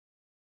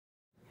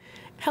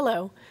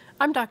Hello,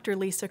 I'm Dr.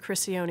 Lisa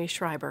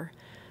Crisione-Schreiber.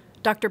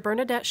 Dr.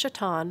 Bernadette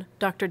Chaton,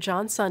 Dr.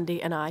 John Sundy,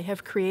 and I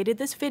have created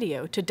this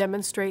video to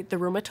demonstrate the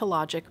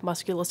rheumatologic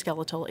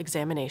musculoskeletal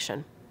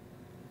examination.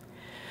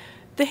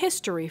 The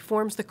history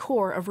forms the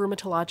core of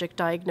rheumatologic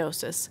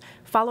diagnosis,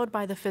 followed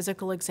by the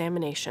physical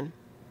examination.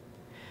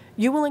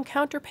 You will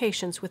encounter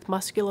patients with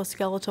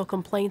musculoskeletal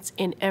complaints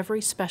in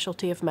every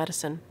specialty of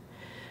medicine.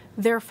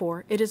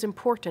 Therefore, it is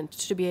important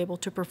to be able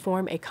to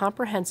perform a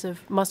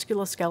comprehensive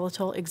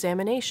musculoskeletal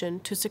examination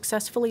to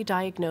successfully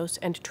diagnose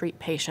and treat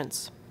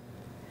patients.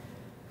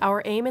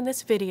 Our aim in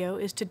this video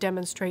is to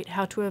demonstrate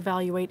how to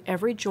evaluate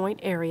every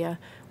joint area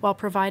while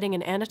providing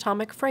an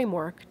anatomic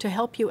framework to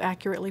help you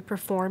accurately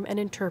perform and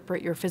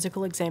interpret your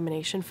physical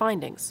examination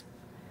findings.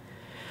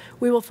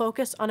 We will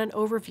focus on an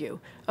overview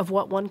of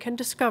what one can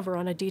discover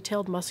on a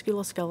detailed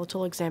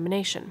musculoskeletal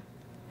examination.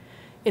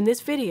 In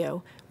this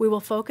video, we will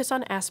focus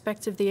on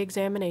aspects of the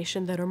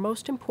examination that are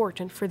most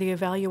important for the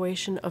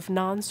evaluation of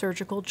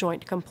non-surgical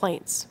joint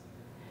complaints.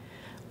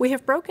 We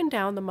have broken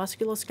down the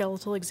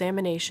musculoskeletal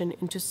examination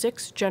into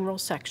 6 general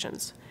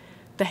sections: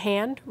 the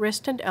hand,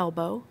 wrist, and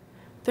elbow,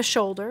 the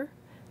shoulder,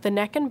 the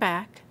neck and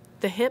back,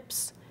 the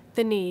hips,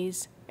 the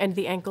knees, and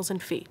the ankles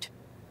and feet.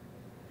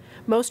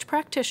 Most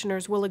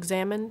practitioners will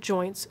examine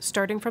joints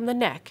starting from the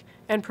neck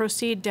and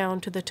proceed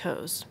down to the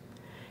toes.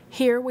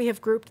 Here we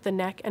have grouped the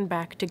neck and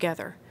back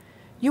together.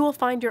 You will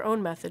find your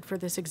own method for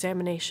this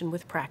examination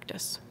with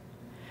practice.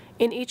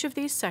 In each of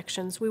these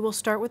sections, we will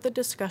start with a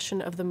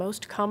discussion of the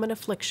most common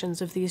afflictions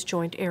of these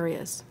joint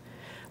areas.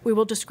 We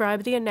will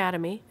describe the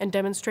anatomy and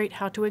demonstrate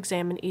how to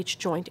examine each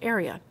joint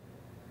area.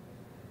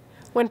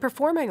 When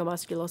performing a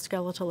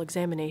musculoskeletal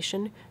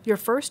examination, your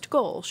first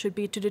goal should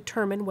be to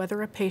determine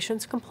whether a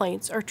patient's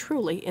complaints are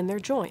truly in their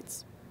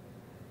joints.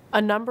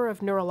 A number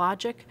of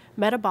neurologic,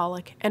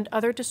 metabolic, and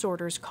other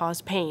disorders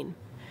cause pain.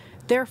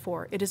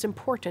 Therefore, it is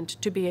important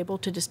to be able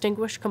to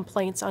distinguish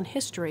complaints on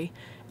history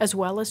as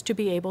well as to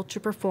be able to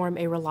perform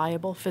a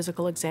reliable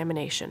physical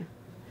examination.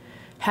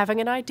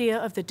 Having an idea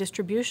of the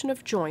distribution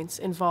of joints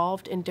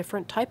involved in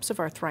different types of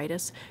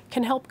arthritis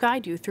can help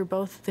guide you through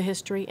both the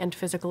history and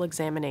physical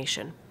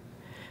examination.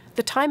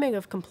 The timing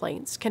of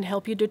complaints can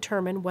help you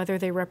determine whether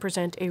they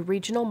represent a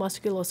regional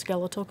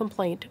musculoskeletal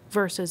complaint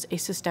versus a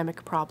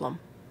systemic problem.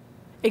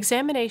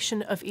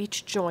 Examination of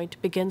each joint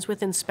begins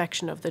with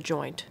inspection of the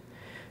joint.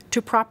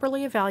 To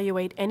properly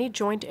evaluate any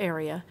joint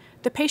area,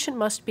 the patient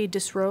must be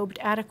disrobed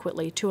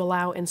adequately to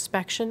allow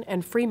inspection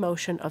and free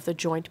motion of the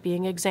joint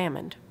being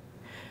examined.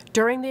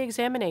 During the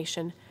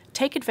examination,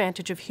 take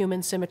advantage of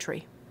human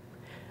symmetry.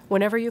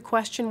 Whenever you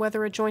question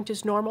whether a joint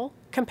is normal,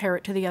 compare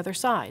it to the other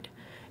side.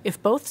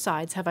 If both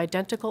sides have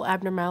identical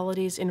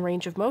abnormalities in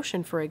range of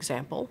motion, for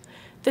example,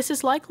 this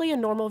is likely a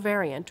normal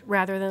variant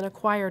rather than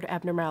acquired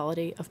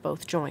abnormality of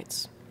both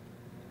joints.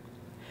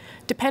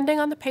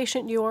 Depending on the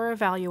patient you are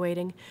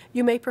evaluating,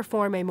 you may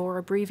perform a more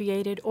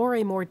abbreviated or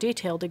a more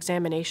detailed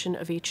examination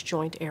of each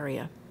joint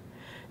area.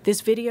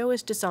 This video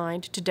is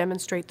designed to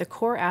demonstrate the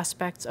core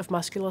aspects of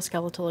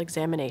musculoskeletal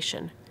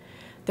examination.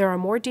 There are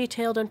more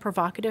detailed and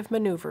provocative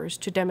maneuvers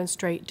to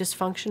demonstrate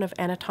dysfunction of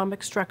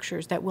anatomic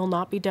structures that will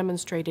not be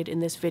demonstrated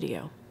in this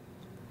video.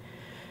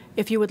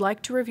 If you would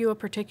like to review a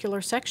particular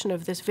section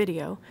of this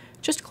video,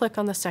 just click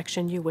on the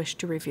section you wish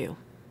to review.